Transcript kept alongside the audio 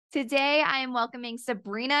Today, I am welcoming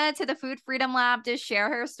Sabrina to the Food Freedom Lab to share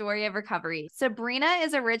her story of recovery. Sabrina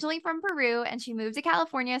is originally from Peru and she moved to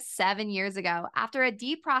California 7 years ago. After a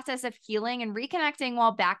deep process of healing and reconnecting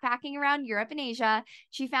while backpacking around Europe and Asia,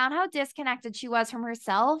 she found how disconnected she was from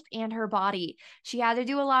herself and her body. She had to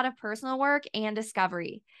do a lot of personal work and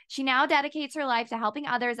discovery. She now dedicates her life to helping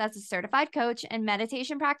others as a certified coach and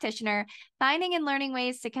meditation practitioner, finding and learning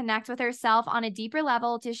ways to connect with herself on a deeper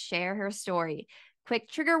level to share her story. Quick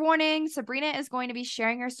trigger warning, Sabrina is going to be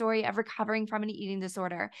sharing her story of recovering from an eating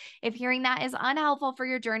disorder. If hearing that is unhelpful for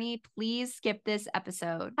your journey, please skip this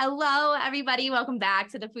episode. Hello, everybody. Welcome back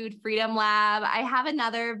to the Food Freedom Lab. I have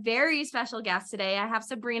another very special guest today. I have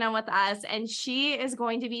Sabrina with us, and she is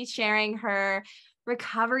going to be sharing her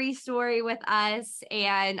recovery story with us.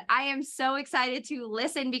 And I am so excited to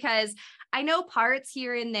listen because I know parts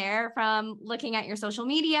here and there from looking at your social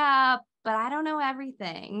media, but I don't know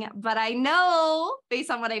everything. But I know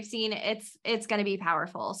based on what I've seen, it's going to be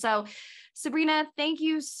powerful. So Sabrina, thank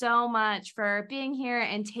you so much for being here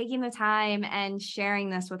and taking the time and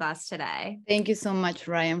sharing this with us today. Thank you so much,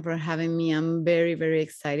 Ryan, for having me. I'm very, very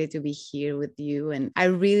excited to be here with you. And I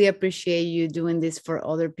really appreciate you doing this for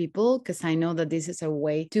other people because I know that this is a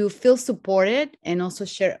way to feel supported and also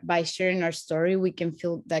by sharing our story, we can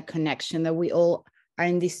feel that connection that we all are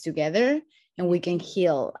in this together and we can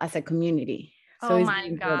heal as a community. So oh my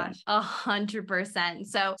gosh, 100%.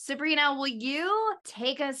 So Sabrina, will you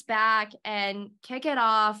take us back and kick it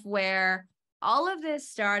off where all of this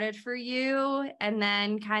started for you and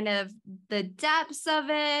then kind of the depths of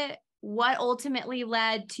it, what ultimately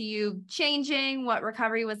led to you changing, what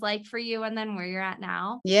recovery was like for you, and then where you're at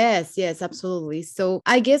now? Yes, absolutely. So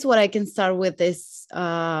I guess what I can start with is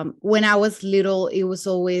when I was little, it was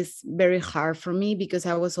always very hard for me because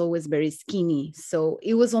I was always very skinny. So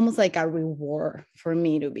it was almost like a reward for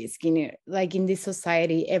me to be skinny. Like in this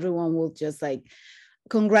society, everyone will just like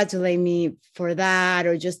congratulate me for that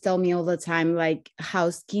or just tell me all the time like how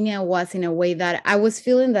skinny I was, in a way that I was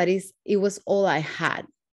feeling that it was all I had,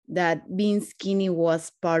 that being skinny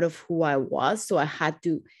was part of who I was. So I had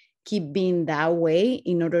to keep being that way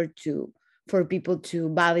in order for people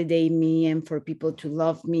to validate me and for people to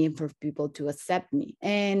love me and for people to accept me.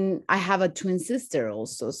 And I have a twin sister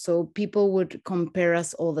also. So people would compare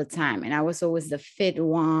us all the time. And I was always the fit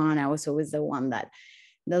one. I was always the one that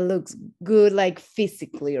looks good, like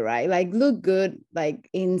physically, right? Like look good, like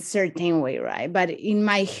in certain way, right? But in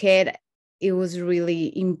my head, it was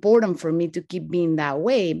really important for me to keep being that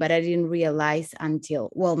way, but I didn't realize until,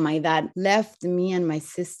 well, my dad left me and my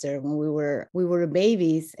sister when we were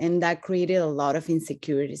babies, and that created a lot of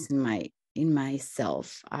insecurities in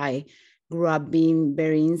myself. I grew up being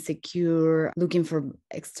very insecure, looking for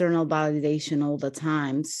external validation all the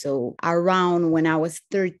time. So around when I was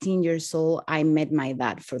 13 years old, I met my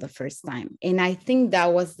dad for the first time. And I think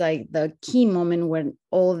that was like the key moment when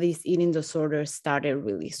all these eating disorders started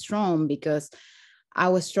really strong, because I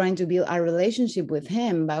was trying to build a relationship with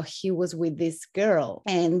him, but he was with this girl.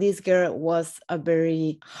 And this girl was a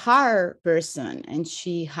very hard person. And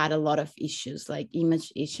she had a lot of issues, like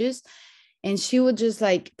image issues. And she would just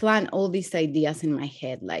like plant all these ideas in my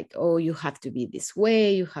head, like, oh, you have to be this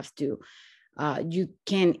way, you have to, you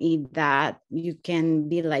can't eat that, you can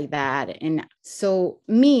be like that. And so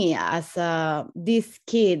me as this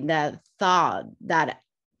kid that thought that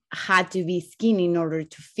had to be skinny in order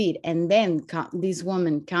to fit, and then this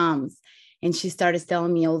woman comes and she started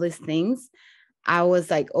telling me all these things, I was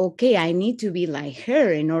like, okay, I need to be like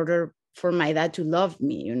her in order for my dad to love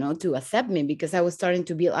me, to accept me, because I was starting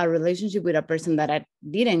to build a relationship with a person that I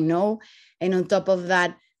didn't know. And on top of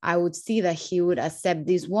that, I would see that he would accept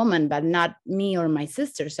this woman, but not me or my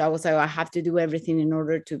sister. So I was like, I have to do everything in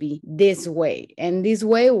order to be this way. And this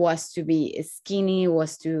way was to be skinny,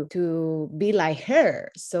 was to be like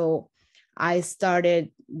her. So I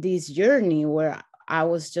started this journey where I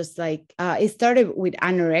was just like, it started with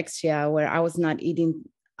anorexia, where I was not eating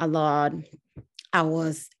a lot. I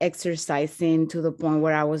was exercising to the point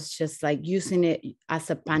where I was just like using it as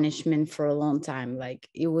a punishment for a long time. Like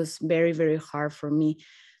it was very, very hard for me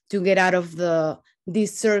to get out of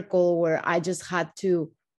this circle where I just had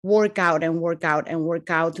to work out and work out and work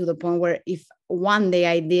out, to the point where if one day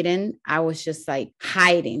I didn't, I was just like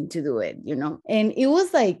hiding to do it, And it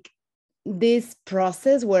was like this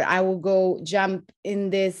process where I will go jump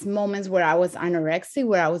in these moments where I was anorexic,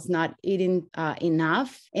 where I was not eating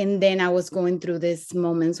enough. And then I was going through these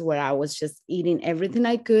moments where I was just eating everything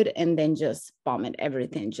I could and then just vomit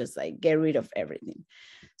everything, just like get rid of everything.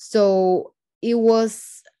 So it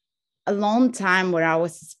was a long time where I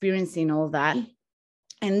was experiencing all that.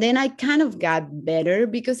 And then I kind of got better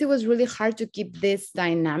because it was really hard to keep this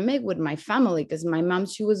dynamic with my family, because my mom,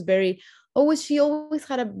 she always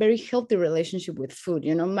had a very healthy relationship with food.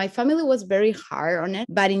 You know, my family was very hard on it,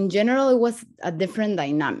 but in general, it was a different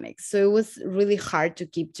dynamic. So it was really hard to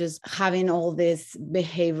keep just having all these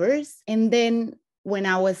behaviors. And then when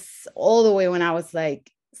I was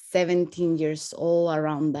like 17 years old,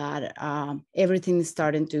 around that, everything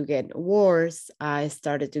started to get worse. I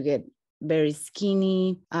started to get very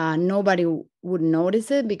skinny. Nobody would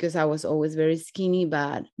notice it because I was always very skinny,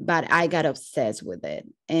 but I got obsessed with it.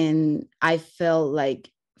 And I felt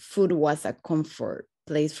like food was a comfort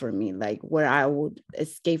place for me, like where I would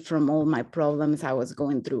escape from all my problems. I was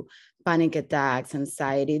going through panic attacks,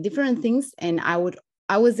 anxiety, different things. And I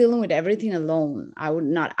was dealing with everything alone. I would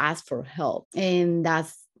not ask for help. And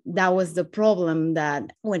that was the problem,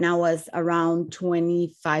 that when I was around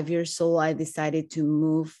 25 years old, I decided to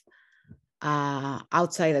move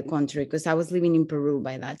outside the country, because I was living in Peru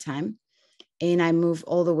by that time. And I moved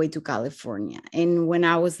all the way to California. And when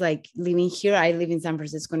I was like living here, I live in San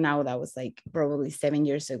Francisco now. That was like probably 7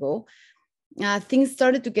 years ago. Things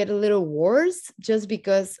started to get a little worse just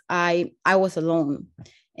because I was alone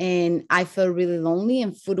and I felt really lonely,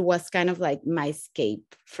 and food was kind of like my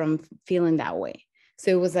escape from feeling that way. So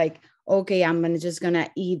it was like, okay, just gonna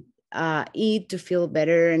eat to feel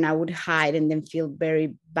better, and I would hide and then feel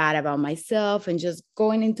very bad about myself, and just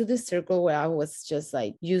going into the circle where I was just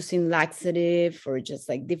like using laxative or just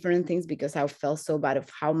like different things because I felt so bad of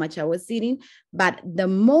how much I was eating. But the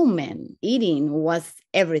moment eating was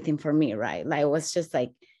everything for me, right? Like it was just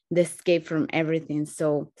like the escape from everything.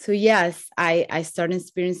 So yes, I started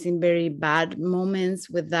experiencing very bad moments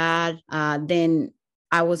with that. Then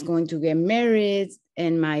I was going to get married,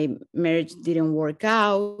 and my marriage didn't work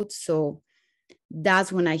out. So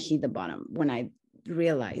that's when I hit the bottom, when I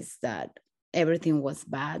realized that everything was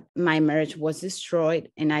bad. My marriage was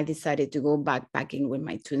destroyed, and I decided to go backpacking with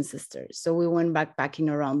my twin sisters. So we went backpacking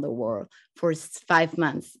around the world for 5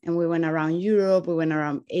 months, and we went around Europe, we went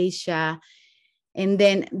around Asia. And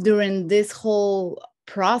then during this whole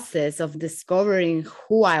process of discovering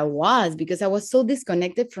who I was, because I was so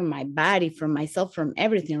disconnected from my body, from myself, from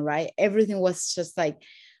everything, right? Everything was just like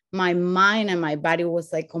my mind and my body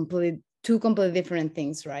was like two completely different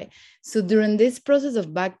things, right? So during this process of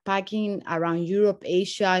backpacking around Europe,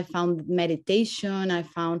 Asia, I found meditation, I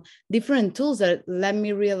found different tools that let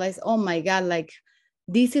me realize, oh my God, like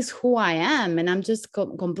this is who I am. And I'm just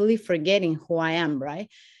completely forgetting who I am, right?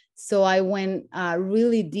 So I went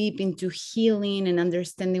really deep into healing and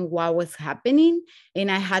understanding what was happening.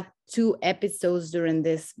 And I had 2 episodes during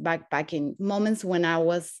this backpacking moments when I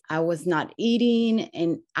was not eating,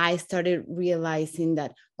 and I started realizing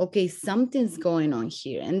that, okay, something's going on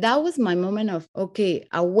here. And that was my moment of, okay,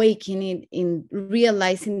 awakening, in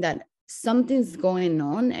realizing that something's going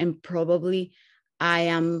on, and probably I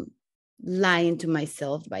am lying to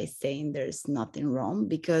myself by saying there's nothing wrong,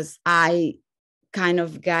 because I kind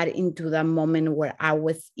of got into that moment where I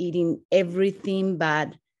was eating everything,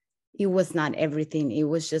 but it was not everything. It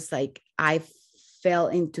was just like I fell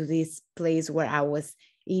into this place where I was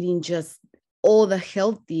eating just all the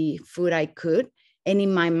healthy food I could. And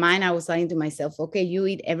in my mind, I was saying to myself, okay, you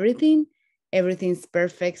eat everything, everything's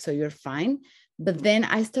perfect, so you're fine. But then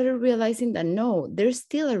I started realizing that no, there's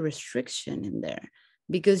still a restriction in there,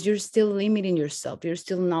 because you're still limiting yourself. You're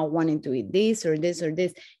still not wanting to eat this or this or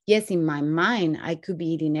this. Yes, in my mind, I could be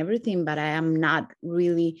eating everything, but I am not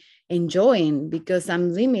really enjoying, because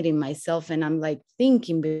I'm limiting myself and I'm like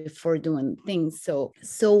thinking before doing things.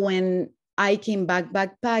 So when I came back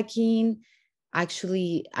backpacking,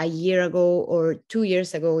 actually a year ago or 2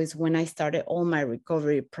 years ago is when I started all my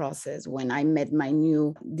recovery process, when I met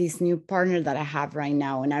this new partner that I have right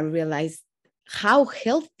now. And I realized how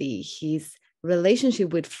healthy his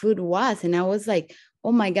relationship with food was. And I was like,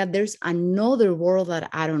 oh my God, there's another world that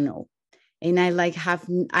I don't know. And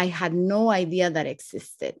I had no idea that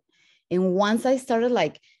existed. And once I started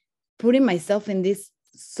like putting myself in these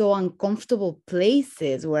so uncomfortable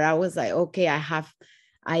places where I was like, okay, I have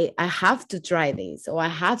to try this, or I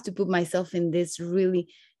have to put myself in this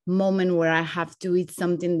really moment where I have to eat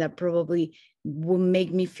something that probably will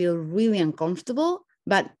make me feel really uncomfortable.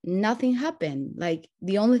 But nothing happened. Like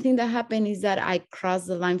the only thing that happened is that I crossed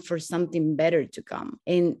the line for something better to come.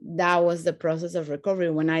 And that was the process of recovery,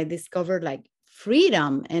 when I discovered like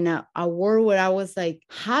freedom and a world where I was like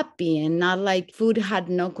happy, and not like food had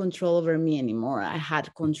no control over me anymore. I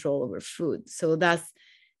had control over food. So that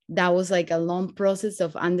was like a long process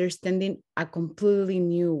of understanding a completely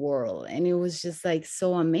new world. And it was just like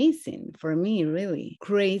so amazing for me, really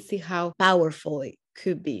crazy how powerful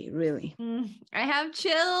could be, really. I have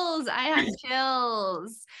chills. I have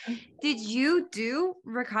chills. Did you do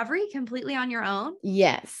recovery completely on your own?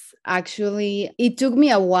 Yes, actually, it took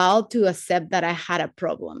me a while to accept that I had a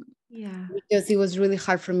problem Yeah. because it was really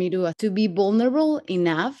hard for me to be vulnerable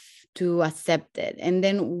enough to accept it. And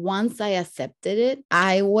then once I accepted it,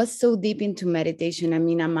 I was so deep into meditation. I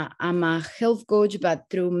mean, I'm a health coach, but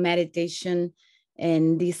through meditation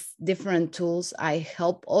and these different tools, I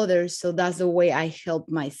help others. So that's the way I help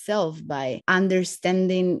myself, by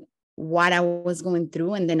understanding what I was going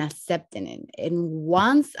through and then accepting it. And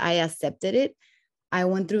once I accepted it, I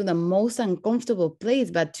went through the most uncomfortable place,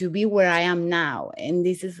 but to be where I am now. And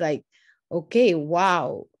this is like, okay,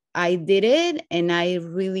 wow, I did it. And I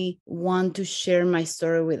really want to share my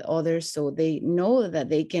story with others so they know that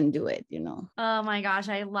they can do it, Oh my gosh,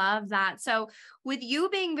 I love that. So, with you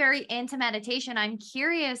being very into meditation, I'm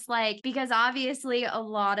curious, like, because obviously a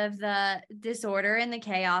lot of the disorder and the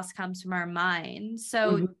chaos comes from our mind.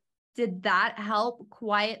 So, Mhm. did that help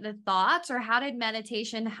quiet the thoughts, or how did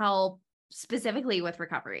meditation help specifically with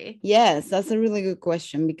recovery? Yes, that's a really good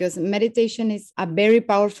question, because meditation is a very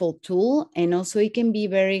powerful tool. And also, it can be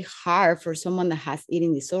very hard for someone that has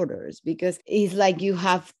eating disorders, because it's like you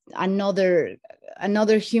have another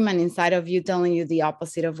human inside of you telling you the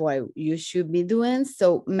opposite of what you should be doing.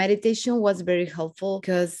 So meditation was very helpful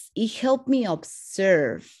because it helped me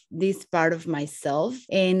observe this part of myself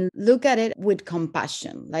and look at it with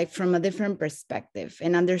compassion, like from a different perspective,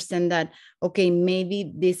 and understand that, okay,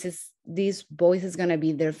 maybe this voice is going to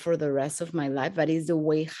be there for the rest of my life, but it's the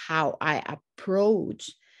way how I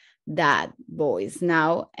approach that voice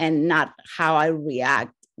now, and not how I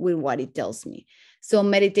react with what it tells me. So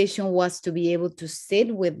meditation was to be able to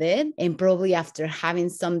sit with it, and probably after having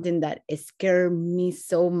something that scared me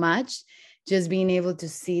so much, just being able to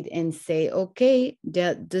sit and say, okay,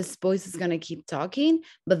 this voice is going to keep talking,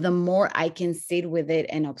 but the more I can sit with it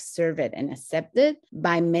and observe it and accept it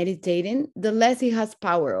by meditating, the less it has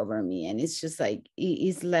power over me. And it's just like, it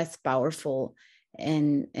is less powerful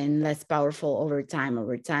and less powerful over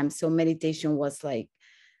time. So meditation was like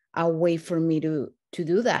a way for me to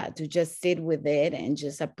do that, to just sit with it and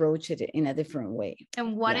just approach it in a different way.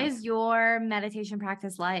 And what Yeah. is your meditation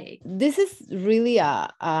practice like? This is really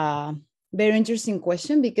a very interesting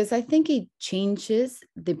question, because I think it changes,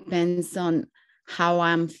 depends on how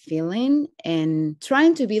I'm feeling, and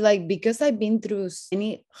trying to be like, because I've been through so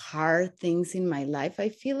many hard things in my life, I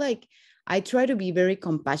feel like I try to be very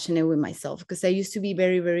compassionate with myself, because I used to be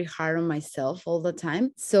very, very hard on myself all the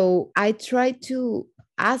time. So I try to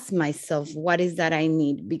ask myself, what is that I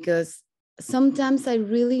need? Because sometimes I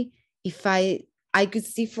really, if I could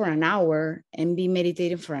sit for an hour and be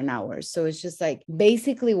meditating for an hour. So it's just like,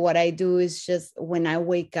 basically what I do is, just when I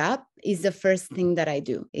wake up, is the first thing that I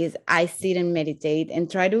do is I sit and meditate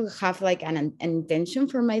and try to have like an intention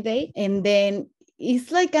for my day. And then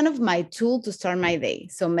it's like kind of my tool to start my day.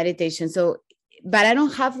 So meditation. So, but I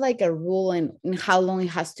don't have like a rule in how long it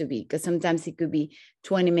has to be, because sometimes it could be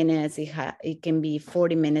 20 minutes, it can be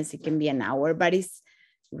 40 minutes, it can be an hour, but it's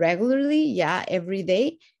regularly, yeah, every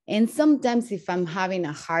day. And sometimes if I'm having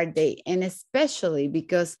a hard day, and especially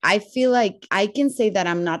because I feel like I can say that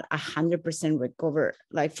I'm not 100% recovered,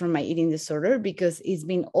 like from my eating disorder, because it's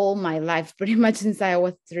been all my life, pretty much since I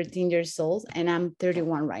was 13 years old, and I'm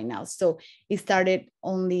 31 right now. So it started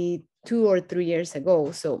only 2 or 3 years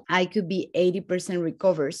ago. So I could be 80%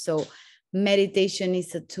 recovered. So meditation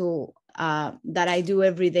is a tool that I do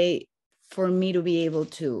every day for me to be able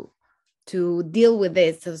to deal with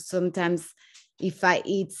it. So sometimes if I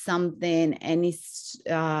eat something and it's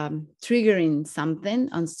triggering something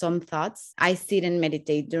on some thoughts, I sit and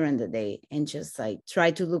meditate during the day and just like try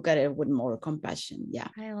to look at it with more compassion. Yeah.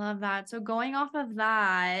 I love that. So going off of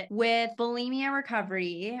that, with bulimia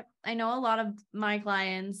recovery, I know a lot of my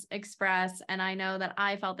clients express, and I know that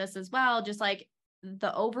I felt this as well, just like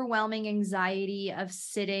the overwhelming anxiety of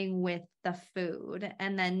sitting with the food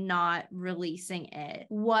and then not releasing it.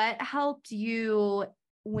 What helped you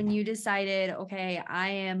when you decided, okay, I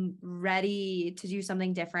am ready to do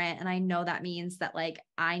something different, and I know that means that like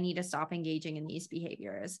I need to stop engaging in these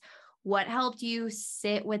behaviors? What helped you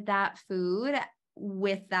sit with that food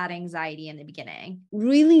with that anxiety in the beginning?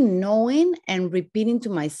 Really knowing and repeating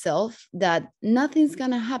to myself that nothing's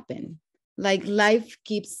gonna happen. Like life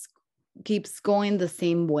keeps going the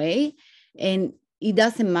same way, and it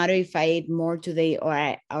doesn't matter if I ate more today or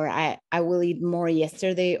I will eat more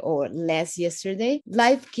yesterday or less yesterday.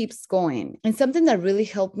 Life keeps going. And something that really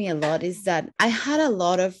helped me a lot is that I had a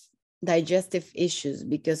lot of digestive issues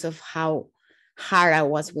because of how hard I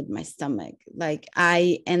was with my stomach. Like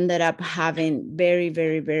I ended up having very,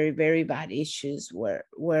 very, very, very bad issues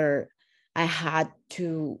where I had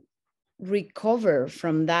to recover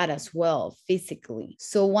from that as well physically.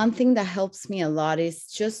 So one thing that helps me a lot is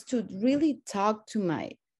just to really talk to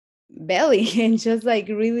my belly and just like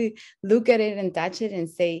really look at it and touch it and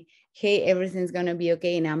say, hey, everything's going to be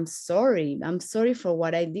okay. And I'm sorry for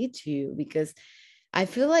what I did to you, because I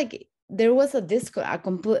feel like there was a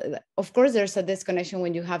complete, of course there's a disconnection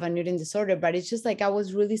when you have an eating disorder, but it's just like I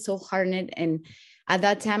was really so hardened, and at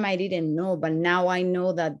that time I didn't know, but now I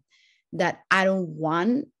know that I don't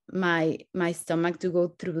want my stomach to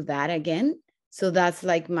go through that again. So that's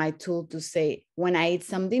like my tool to say, when I eat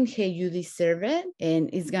something, hey, you deserve it and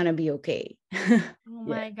it's gonna be okay. Oh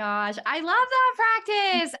Yeah. my gosh. I love that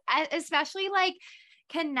practice, especially like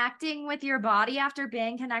connecting with your body after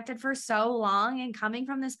being connected for so long and coming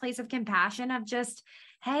from this place of compassion of just,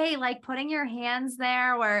 hey, like putting your hands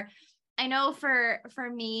there. Or I know for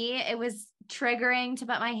me, it was triggering to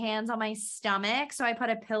put my hands on my stomach. So I put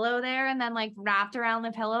a pillow there and then like wrapped around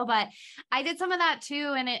the pillow. But I did some of that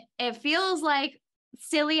too. And it feels like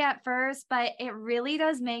silly at first, but it really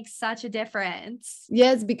does make such a difference.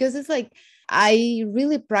 Yes, because it's like I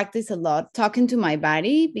really practice a lot talking to my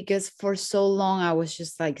body, because for so long I was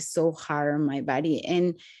just like so hard on my body.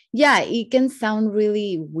 And yeah, it can sound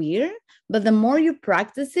really weird, but the more you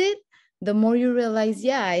practice it, the more you realize,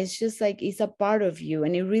 yeah, it's just like it's a part of you,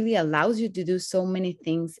 and it really allows you to do so many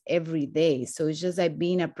things every day. So it's just like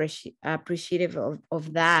being appreciative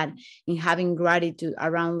of that, and having gratitude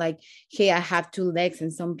around like, hey, I have two legs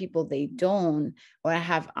and some people they don't, or I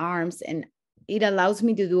have arms, and it allows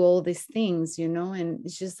me to do all these things, and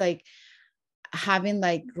it's just like having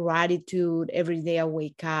like gratitude every day I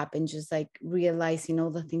wake up, and just like realizing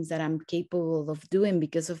all the things that I'm capable of doing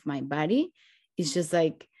because of my body. It's just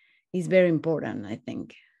like, it's very important, I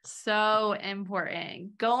think. So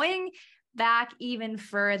important. Going back even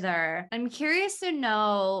further, I'm curious to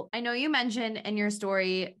know, I know you mentioned in your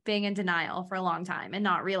story being in denial for a long time and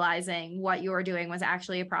not realizing what you were doing was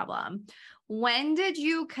actually a problem. When did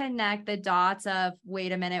you connect the dots of,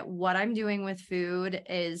 wait a minute, what I'm doing with food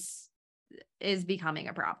is becoming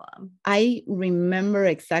a problem? I remember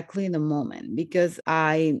exactly the moment, because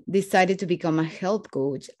I decided to become a health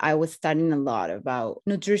coach. I was studying a lot about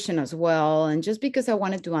nutrition as well. And just because I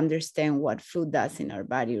wanted to understand what food does in our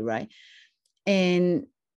body, right? And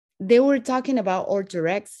they were talking about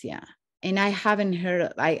orthorexia. And I haven't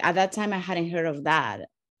heard, like at that time, I hadn't heard of that.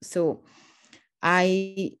 So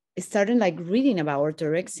I started like reading about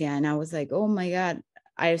orthorexia, and I was like, oh my God.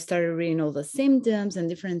 I started reading all the symptoms and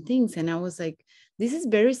different things. And I was like, this is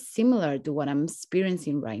very similar to what I'm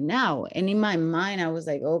experiencing right now. And in my mind, I was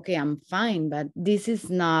like, okay, I'm fine, but this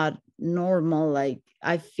is not normal. Like,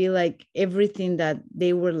 I feel like everything that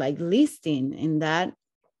they were like listing in that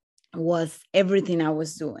was everything I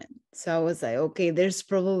was doing. So I was like, okay, there's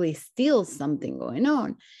probably still something going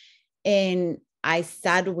on. And I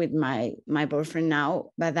sat with my boyfriend now,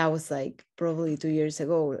 but that was like probably 2 years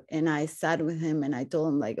ago. And I sat with him and I told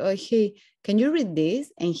him like, oh, hey, can you read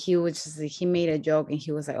this? And he made a joke and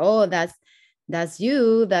he was like, oh, that's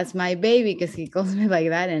you, that's my baby, because he calls me like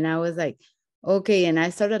that. And I was like, okay. And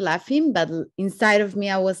I started laughing, but inside of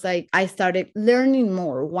me, I was like, I started learning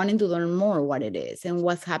more, wanting to learn more what it is and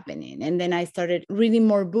what's happening. And then I started reading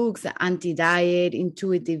more books, anti-diet,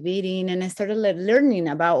 intuitive eating, and I started learning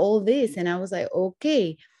about all this. And I was like,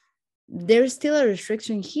 okay, there's still a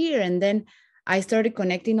restriction here. And then I started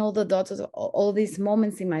connecting all the dots of all these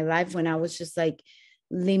moments in my life when I was just like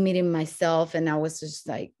limiting myself, and I was just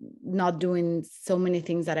like not doing so many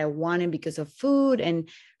things that I wanted because of food, and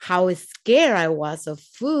how scared I was of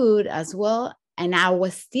food as well. And I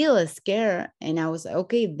was still scared, and I was like,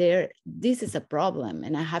 okay, this is a problem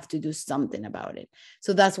and I have to do something about it.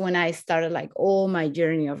 So that's when I started like all my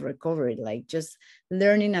journey of recovery, like just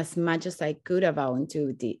learning as much as I could about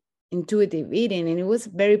intuitive eating. And it was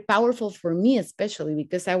very powerful for me, especially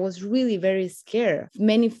because I was really very scared of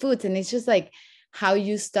many foods. And it's just like how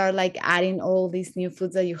you start like adding all these new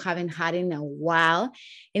foods that you haven't had in a while,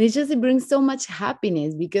 and it brings so much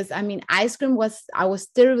happiness. Because I mean, I was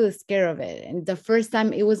terribly scared of it, and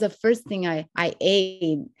it was the first thing I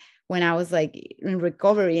ate when I was like in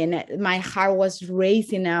recovery, and my heart was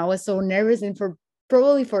racing and I was so nervous. And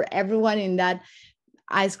probably for everyone in that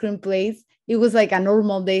ice cream place, it was like a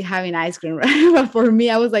normal day having ice cream, right? But for me,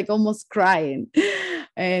 I was like almost crying.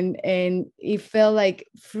 and it felt like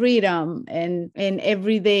freedom. And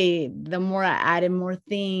every day, the more I added more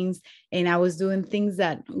things, and I was doing things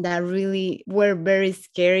that really were very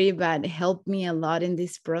scary but helped me a lot in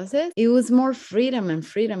this process, it was more freedom and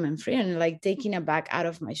freedom and freedom, like taking a bag out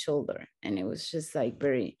of my shoulder. And it was just like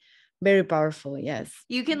very, very powerful. Yes.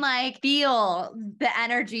 You can like feel the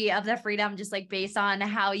energy of the freedom just like based on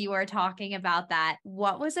how you are talking about that.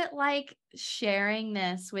 What was it like sharing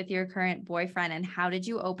this with your current boyfriend, and how did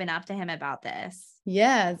you open up to him about this?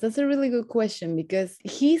 Yes, that's a really good question, because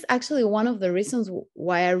he's actually one of the reasons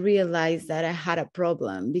why I realized that I had a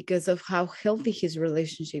problem, because of how healthy his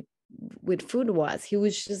relationship with food was. He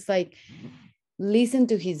was just like listen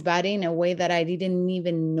to his body in a way that I didn't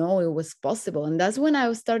even know it was possible. And that's when I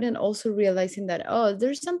was starting also realizing that, oh,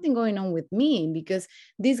 there's something going on with me, because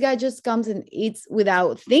this guy just comes and eats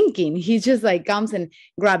without thinking. He just like comes and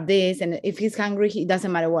grab this. And if he's hungry, it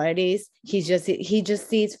doesn't matter what it is. He just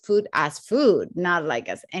sees food as food, not like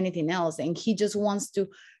as anything else. And he just wants to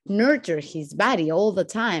nurture his body all the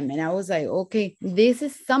time. And I was like, okay, this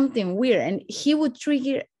is something weird. And he would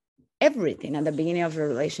trigger everything at the beginning of the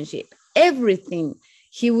relationship. Everything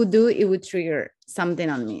he would do, it would trigger something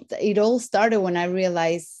on me. It all started when I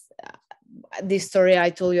realized this story I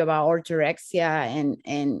told you about orthorexia,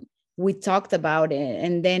 and we talked about it.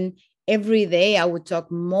 And then every day I would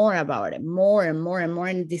talk more about it, more and more and more,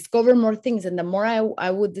 and discover more things. And the more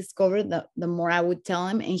I would discover, the more I would tell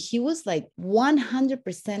him. And he was like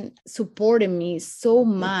 100% supporting me so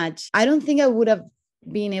much. I don't think I would have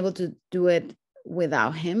been able to do it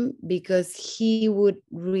without him, because he would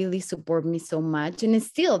really support me so much, and it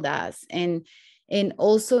still does. And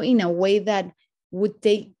also in a way that would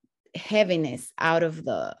take heaviness out of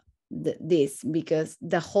this, because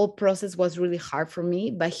the whole process was really hard for me,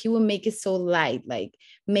 but he would make it so light, like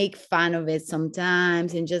make fun of it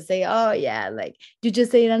sometimes, and just say, oh yeah, like you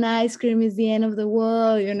just ate an ice cream, is the end of the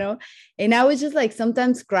world, you know. And I was just like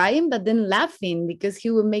sometimes crying, but then laughing, because he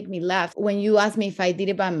would make me laugh. When you ask me if I did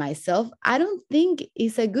it by myself, I don't think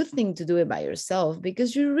it's a good thing to do it by yourself,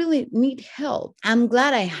 because you really need help. I'm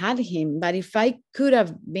glad I had him, but if I could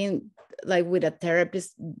have been like with a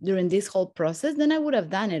therapist during this whole process, then I would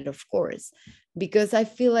have done it, of course, because I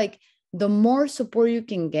feel like the more support you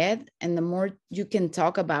can get and the more you can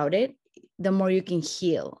talk about it, the more you can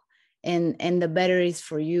heal, and the better it is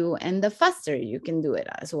for you, and the faster you can do it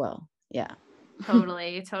as well. Yeah.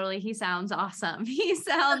 Totally. He sounds awesome. He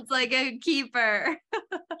sounds like a keeper.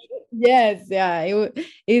 Yes, yeah,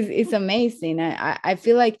 it's amazing. I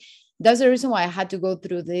feel like that's the reason why I had to go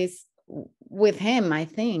through this with him, I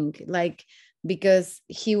think, like, because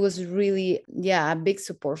he was really, yeah, a big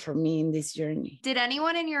support for me in this journey. Did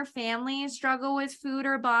anyone in your family struggle with food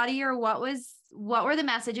or body, or what were the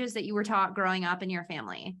messages that you were taught growing up in your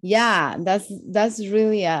family? Yeah, that's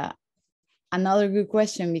really another good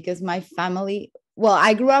question, because my family, well,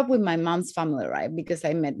 I grew up with my mom's family, right? Because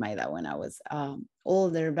I met my dad when I was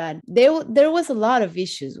older, but there was a lot of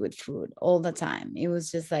issues with food all the time. It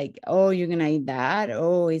was just like, oh, you're gonna eat that.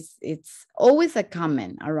 Oh, it's always a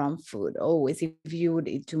comment around food. Always, if you would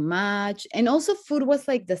eat too much. And also food was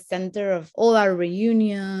like the center of all our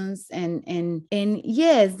reunions. And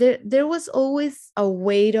yes, there was always a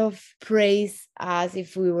weight of praise, as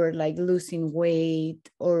if we were like losing weight,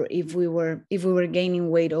 or if we were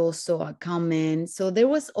gaining weight, also a comment. So there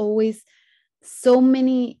was always so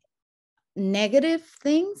many negative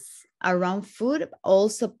things around food,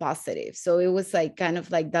 also positive. So it was like kind of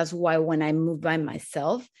like, that's why when I moved by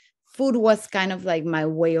myself, food was kind of like my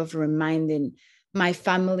way of reminding my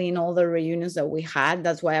family in all the reunions that we had.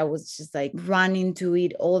 That's why I was just like running to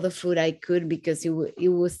eat all the food I could, because it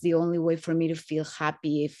was the only way for me to feel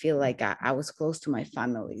happy, feel like I was close to my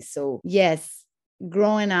family. So yes,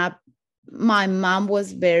 growing up, my mom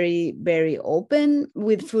was very, very open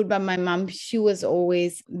with food, but my mom, she was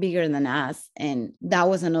always bigger than us. And that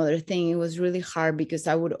was another thing. It was really hard, because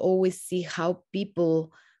I would always see how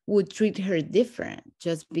people would treat her different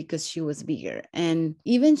just because she was bigger. And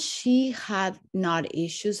even she had not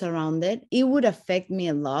issues around it, it would affect me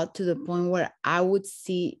a lot, to the point where I would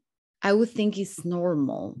think it's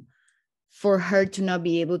normal for her to not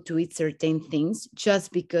be able to eat certain things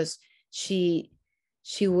just because she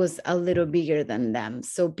was a little bigger than them.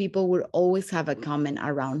 So people would always have a comment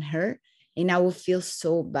around her, and I would feel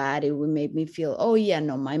so bad. It would make me feel, oh yeah,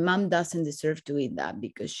 no, my mom doesn't deserve to eat that,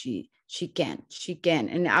 because she can.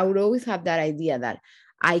 And I would always have that idea that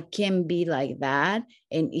I can be like that.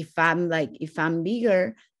 And if I'm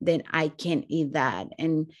bigger, then I can eat that.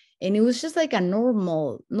 And it was just like a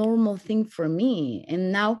normal thing for me.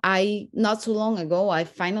 And now not so long ago, I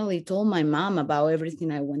finally told my mom about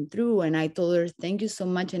everything I went through. And I told her, thank you so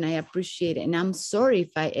much. And I appreciate it. And I'm sorry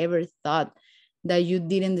if I ever thought that you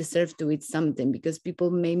didn't deserve to eat something, because people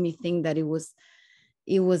made me think that it was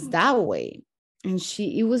that way. And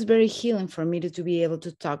it was very healing for me to be able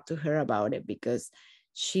to talk to her about it, because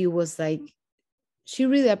she was like, she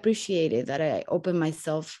really appreciated that I opened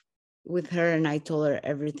myself with her and I told her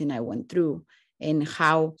everything I went through, and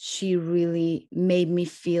how she really made me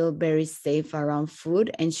feel very safe around food.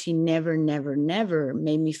 And she never, never, never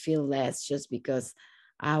made me feel less just because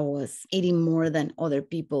I was eating more than other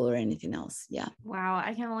people or anything else. Yeah. Wow,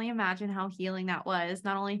 I can only imagine how healing that was,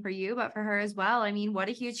 not only for you, but for her as well. I mean, what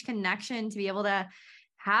a huge connection to be able to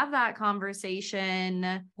have that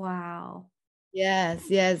conversation. Wow. Yes,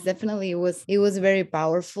 yes, definitely. It was very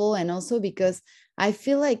powerful. And also because I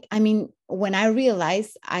feel like, I mean, when I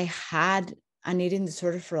realized I had an eating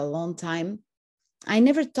disorder for a long time, I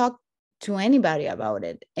never talked to anybody about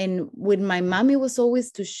it. And with my mom, it was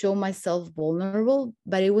always to show myself vulnerable,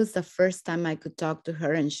 but it was the first time I could talk to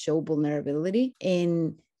her and show vulnerability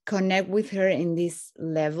and connect with her in this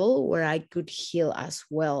level where I could heal as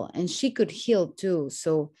well. And she could heal too.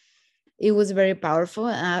 So it was very powerful.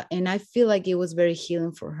 And I feel like it was very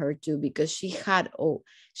healing for her too, because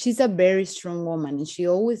she's a very strong woman, and she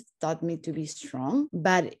always taught me to be strong.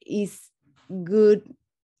 But good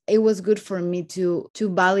it was good for me to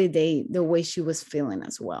validate the way she was feeling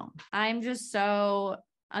as well. I'm just so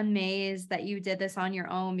amazed that you did this on your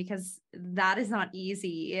own, because that is not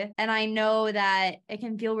easy. And I know that it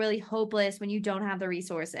can feel really hopeless when you don't have the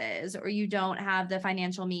resources or you don't have the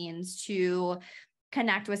financial means to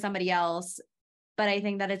connect with somebody else. But I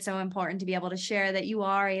think that it's so important to be able to share that you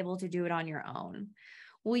are able to do it on your own.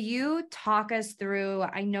 Will you talk us through?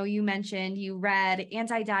 I know you mentioned you read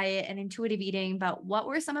Anti-Diet and Intuitive Eating, but what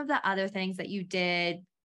were some of the other things that you did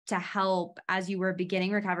to help as you were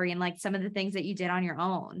beginning recovery, and like some of the things that you did on your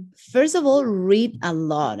own? First of all, read a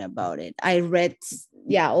lot about it. I read,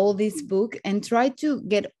 all this book and tried to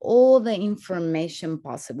get all the information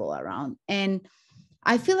possible around. And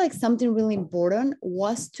I feel like something really important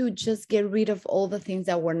was to just get rid of all the things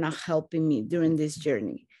that were not helping me during this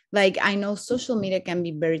journey. Like, I know social media can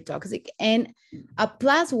be very toxic. And a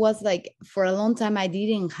plus was like, for a long time, I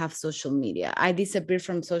didn't have social media. I disappeared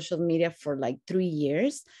from social media for like 3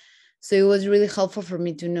 years. So it was really helpful for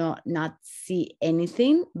me to not see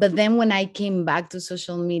anything. But then when I came back to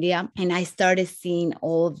social media and I started seeing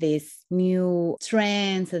all these new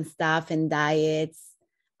trends and stuff and diets,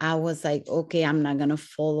 I was like, okay, I'm not going to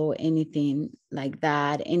follow anything like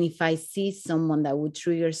that. And if I see someone that would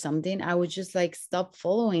trigger something, I would just like stop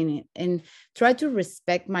following it and try to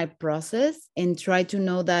respect my process and try to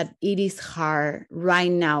know that it is hard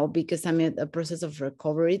right now because I'm in a process of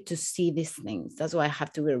recovery to see these things. That's why I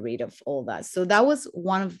have to get rid of all that. So that was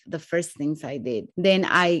one of the first things I did. Then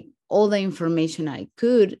all the information I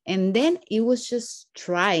could. And then it was just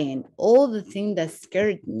trying all the things that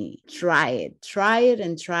scared me. Try it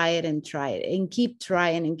and try it and try it and keep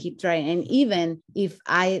trying and keep trying. And even if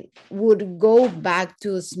I would go back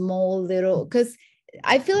to a small little, because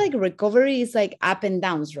I feel like recovery is like up and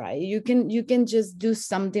downs, right? You can just do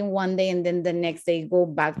something one day and then the next day go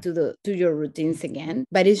back to your routines again.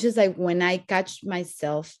 But it's just like when I catch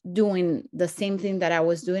myself doing the same thing that I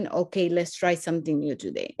was doing, okay, let's try something new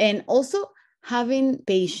today. And also having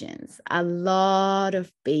patience, a lot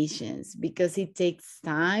of patience, because it takes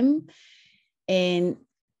time. And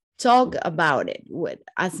talk about it with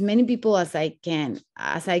as many people as I could.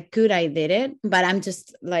 I did it, but I'm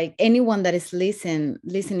just like anyone that is listening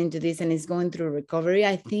to this and is going through recovery,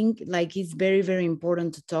 I think like it's very, very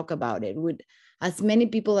important to talk about it with as many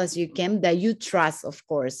people as you can that you trust. Of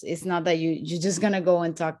course, it's not that you're just gonna go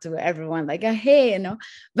and talk to everyone like, hey,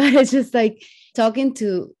 but it's just like talking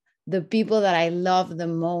to the people that I love the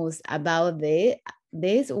most about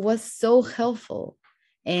this was so helpful.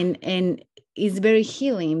 And it's very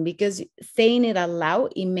healing because saying it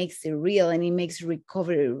aloud, it makes it real and it makes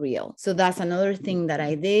recovery real. So that's another thing that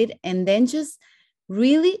I did. And then just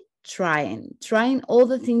really trying all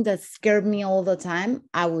the things that scared me all the time.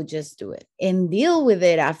 I would just do it and deal with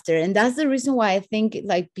it after. And that's the reason why I think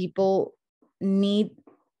like people need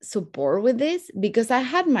support with this, because I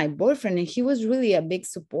had my boyfriend and he was really a big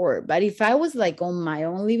support. But if I was like on my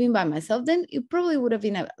own living by myself, then it probably would have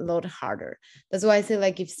been a lot harder. That's why I say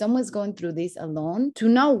like if someone's going through this alone, to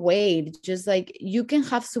not wait, just like you can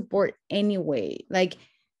have support anyway. Like,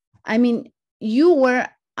 I mean, you were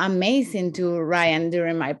amazing to Ryan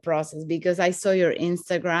during my process, because I saw your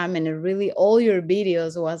Instagram and it really, all your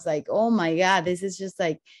videos was like, oh my God, this is just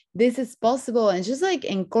like, this is possible. And just like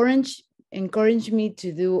encourage me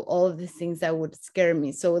to do all of these things that would scare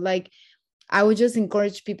me. So like, I would just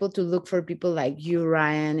encourage people to look for people like you,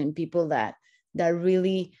 Ryan, and people that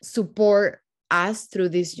really support us through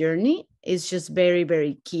this journey. Is just very,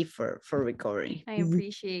 very key for recovery. I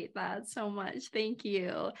appreciate that so much. Thank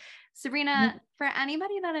you. Sabrina, for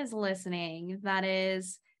anybody that is listening, that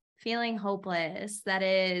is feeling hopeless, that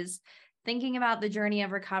is thinking about the journey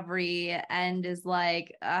of recovery and is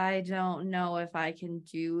like, I don't know if I can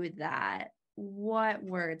do that, what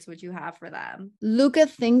words would you have for them? Look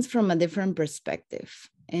at things from a different perspective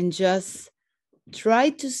and just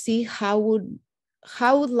try to see how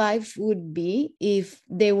life would be if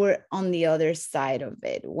they were on the other side of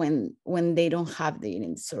it, when they don't have the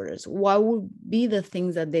eating disorders. What would be the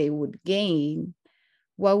things that they would gain?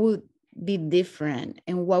 What would be different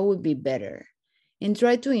and what would be better? And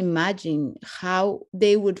try to imagine how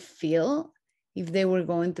they would feel if they were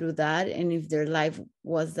going through that, and if their life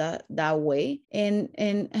was that way, and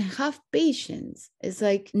have patience. It's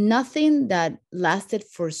like nothing that lasted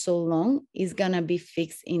for so long is gonna be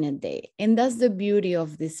fixed in a day. And that's the beauty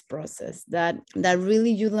of this process, that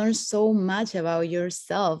really you learn so much about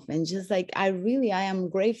yourself. And just like, I am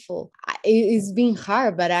grateful. It's been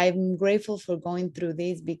hard, but I'm grateful for going through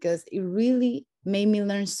this, because it really made me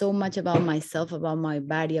learn so much about myself, about my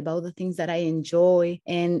body, about the things that I enjoy,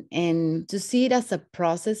 and to see it as a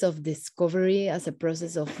process of discovery, as a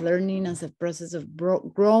process of learning, as a process of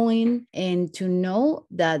growing, and to know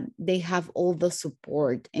that they have all the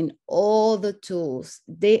support and all the tools.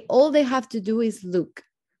 All they have to do is look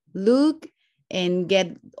and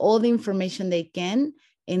get all the information they can,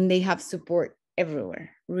 and they have support everywhere.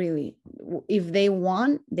 Really, if they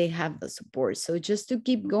want, they have the support. So just to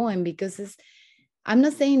keep going, because I'm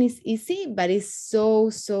not saying it's easy, but it's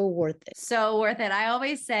so worth it. So worth it. I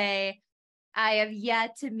always say, I have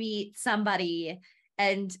yet to meet somebody,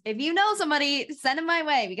 and if you know somebody, send them my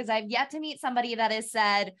way, because I've yet to meet somebody that has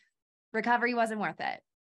said recovery wasn't worth it.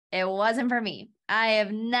 It wasn't for me. I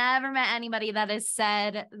have never met anybody that has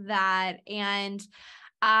said that. And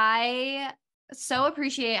I so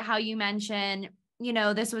appreciate how you mentioned,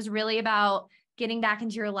 this was really about getting back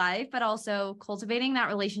into your life, but also cultivating that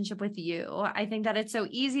relationship with you. I think that it's so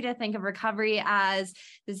easy to think of recovery as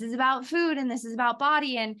this is about food and this is about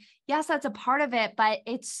body. And yes, that's a part of it, but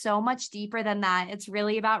it's so much deeper than that. It's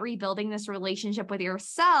really about rebuilding this relationship with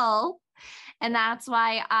yourself. And that's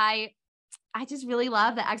why I just really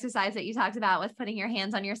love the exercise that you talked about with putting your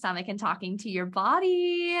hands on your stomach and talking to your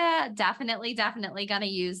body. Definitely going to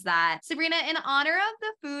use that. Sabrina, in honor of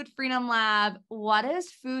the Food Freedom Lab, what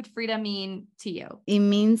does food freedom mean to you? It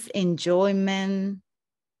means enjoyment.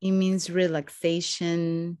 It means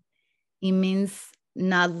relaxation. It means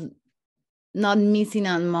not missing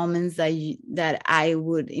on moments that I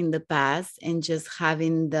would in the past, and just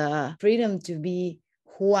having the freedom to be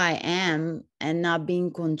who I am and not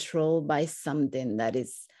being controlled by something that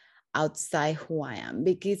is outside who I am.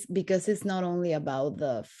 Because it's not only about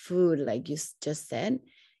the food, like you just said,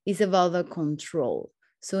 it's about the control.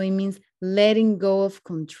 So it means letting go of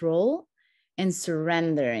control and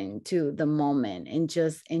surrendering to the moment and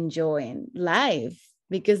just enjoying life,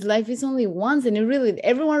 because life is only once. And it really,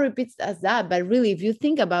 everyone repeats as that, but really, if you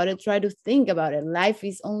think about it, try to think about it, life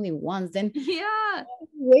is only once. Then yeah,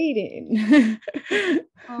 waiting.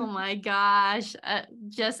 Oh my gosh,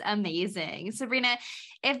 just amazing. Sabrina,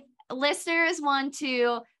 if listeners want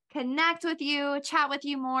to connect with you, chat with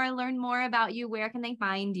you more, learn more about you, where can they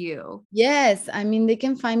find you? Yes, I mean, they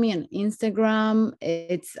can find me on Instagram.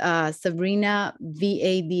 It's Sabrina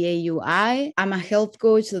Vadaui. I'm a health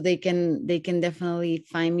coach, so they can definitely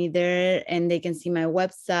find me there, and they can see my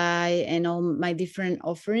website and all my different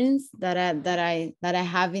offerings that I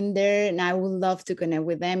have in there. And I would love to connect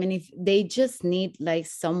with them. And if they just need like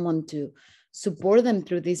someone to support them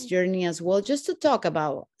through this journey as well, just to talk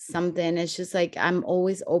about something, it's just like, I'm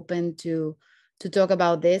always open to talk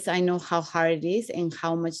about this. I know how hard it is and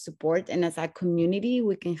how much support, and as a community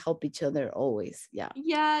we can help each other always.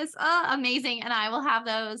 Yes, amazing. And I will have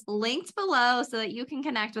those linked below so that you can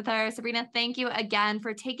connect with her. Sabrina, thank you again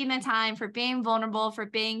for taking the time, for being vulnerable, for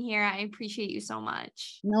being here. I appreciate you so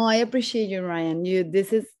much. No, I appreciate you, Ryan.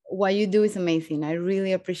 This is what you do is amazing. I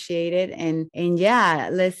really appreciate it. And yeah,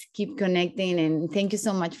 let's keep connecting, and thank you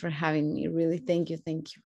so much for having me. Really, thank you.